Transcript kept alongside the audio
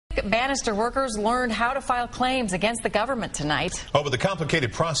Bannister workers learned how to file claims against the government tonight. Oh, but the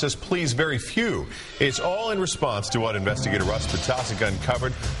complicated process pleased very few. It's all in response to what investigator Russ Patasic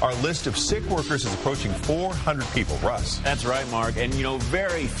uncovered. Our list of sick workers is approaching 400 people. Russ. That's right, Mark. And, you know,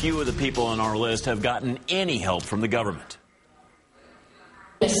 very few of the people on our list have gotten any help from the government.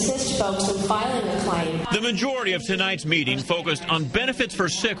 Assist folks in filing a claim. The majority of tonight's meeting focused on benefits for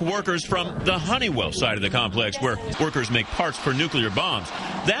sick workers from the Honeywell side of the complex, where workers make parts for nuclear bombs.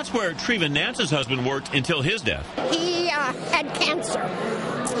 That's where Treva Nance's husband worked until his death. He had cancer,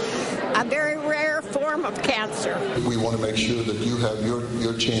 a very rare form of cancer. We want to make sure that you have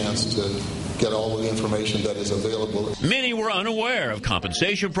your chance to get all of the information that is available. Many were unaware of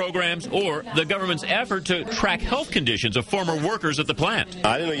compensation programs or the government's effort to track health conditions of former workers at the plant.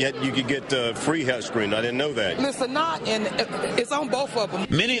 I didn't know yet you could get free health screening. I didn't know that. Listen, it's on both of them.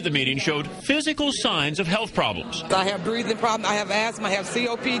 Many at the meeting showed physical signs of health problems. I have breathing problems, I have asthma, I have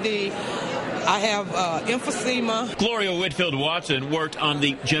COPD, I have emphysema. Gloria Whitfield Watson worked on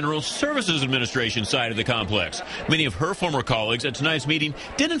the General Services Administration side of the complex. Many of her former colleagues at tonight's meeting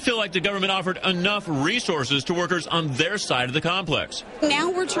didn't feel like the government offered enough resources to workers on their side of the complex. Now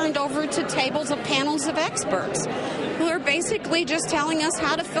we're turned over to tables of panels of experts who are basically just telling us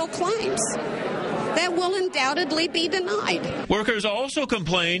how to fill claims that will undoubtedly be denied. Workers also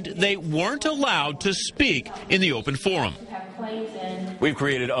complained they weren't allowed to speak in the open forum. We've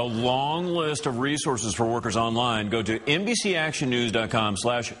created a long list of resources for workers online. Go to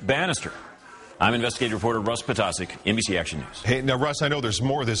NBCActionNews.com/Bannister. I'm investigative reporter Russ Patasic, NBC Action News. Hey, now, Russ, I know there's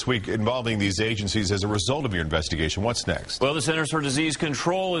more this week involving these agencies as a result of your investigation. What's next? Well, the Centers for Disease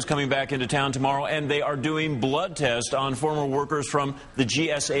Control is coming back into town tomorrow, and they are doing blood tests on former workers from the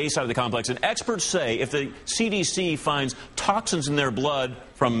GSA side of the complex. And experts say if the CDC finds toxins in their blood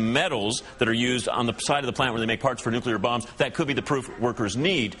from metals that are used on the side of the plant where they make parts for nuclear bombs, that could be the proof workers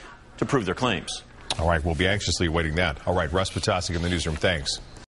need to prove their claims. All right, we'll be anxiously awaiting that. All right, Russ Patasic in the newsroom. Thanks.